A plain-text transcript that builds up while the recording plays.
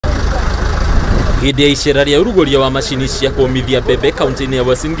Hĩndĩ ya icera rĩa ũrugũria wa macini cia kũmithia mbembe kaunti-inĩ ya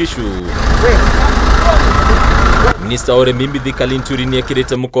Uasin Gishu, Minista ũrĩmi MACINI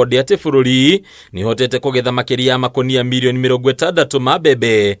ekĩrĩte mũkonde atĩ bũrũri nĩhotete kũgetha makĩria ya makunia milioni 60 ma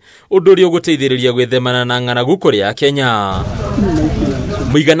mbembe, ũndũ ũrĩa ũgũteithĩrĩria gwĩthemana na ng'aragu kũrĩa Kenya.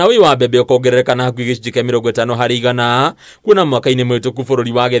 Mũigana ũyũ wa mbembe ũkongerereka na hakuhĩ gĩcunjĩ kĩa 50 harĩ igana, kuona mwaka-inĩ mũhĩtũku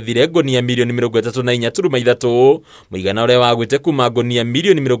bũrũri wagethire ngonia milioni 34.3, mũigana ũrĩa wagwĩte kuma ngonia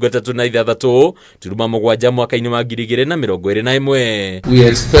milioni 36.7 mwaka-inĩ wa 2021. We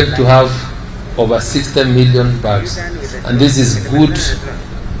expect to have over 60 million bags, and this is good.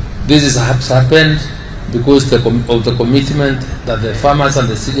 This has happened because of the commitment that the farmers and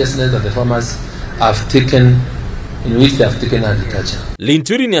the seriousness that the farmers have taken in which they have taken agriculture.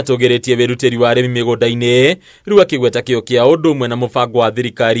 Linturi ni atogeretie weruteri wa arĩmi mĩgũnda-inĩ, rĩu akĩgweta kĩo kĩa ũndũ ũmwe na mũbango wa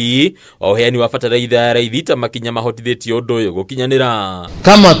thirikari o heani wa bataraitha ya raithi ta makinya mahotithĩtie ũndũ ũyũ gũkinyanĩra.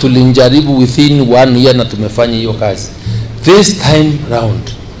 Kama tulinjaribu within 1 year na tumefanya hiyo kazi, this time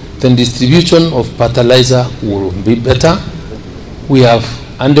round the distribution of fertilizer will be better. We have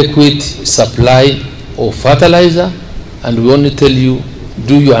adequate supply of fertilizer, and we only tell you,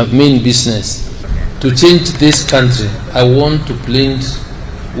 do your main business. To change this country, I want to plead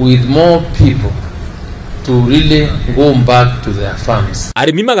with more people to really go back to their farms.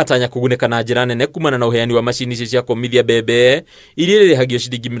 Arĩmi magatanya kũgunĩka na njĩra nene kumana na ũheani wa macini cia kũmithia mbembe iria rĩrĩhagio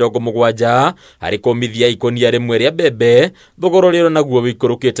ciringi 70 harĩ kũmithia ikonia rĩmwe rĩa mbembe, thogora ũrĩa naguo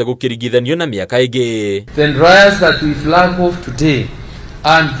wĩikũrũkĩte gũkĩringithanio na mĩaka ĩngĩ. The dryers that we flag off today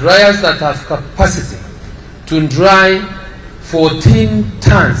and dryers that have capacity to dry 14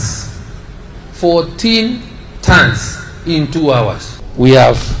 tons in 2 hours. We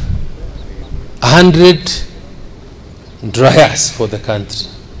have 100 dryers for the country.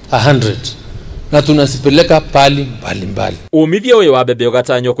 100. Na tunasipeleka pali mbalimbali. Umithia ũyũ wa mbembe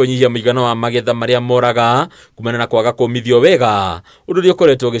ũgatanywo kũnyihia mũigana wa magetha marĩa moraga kumana na kwaga kũmithio wega, ũndũ ũrĩa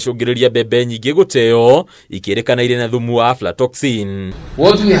ũkoretwo ũgĩcũngĩrĩria mbembe nyingĩ gũteo ikĩrĩkana irĩ na thumu wa aflatoxin.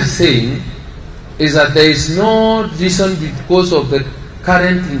 What we are saying is that there is no reason because of the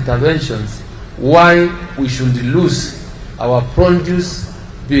current interventions why we should lose our produce,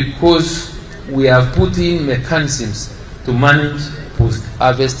 because we have put in mechanisms to manage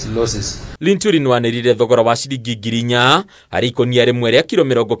post-harvest losses. Linturi nĩwanĩrire thogora wa ciringi 4,000 harĩ ikonia rĩmwe rĩa kilo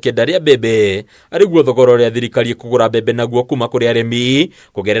 90 rĩa mbembe, arĩguo thogora ũrĩa thirikari kũgũra mbembe naguo kuma kũrĩ arĩmi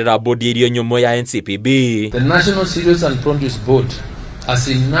kũgerera bodi ya irio nyũmũ ya NCPB. The National Cereals and Produce Board has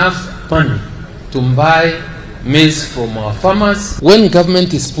enough money to buy maize from our farmers. When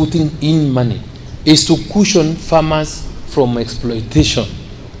government is putting in money, is to cushion farmers from exploitation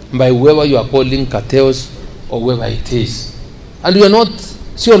by whoever you are calling cartels or whoever it is. And you are not,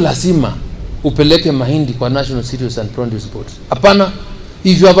 sio lazima upeleke mahindi kwa National Cereals and Produce Board. Hapana,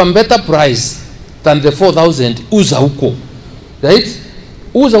 if you have a better price than the 4,000, uza huko. Right?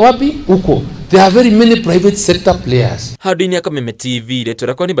 Uza wapi? Huko. There are very many private sector players. Hadini ya Kameme TV, leto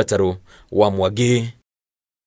rakwa ni Bataru wa Mwage.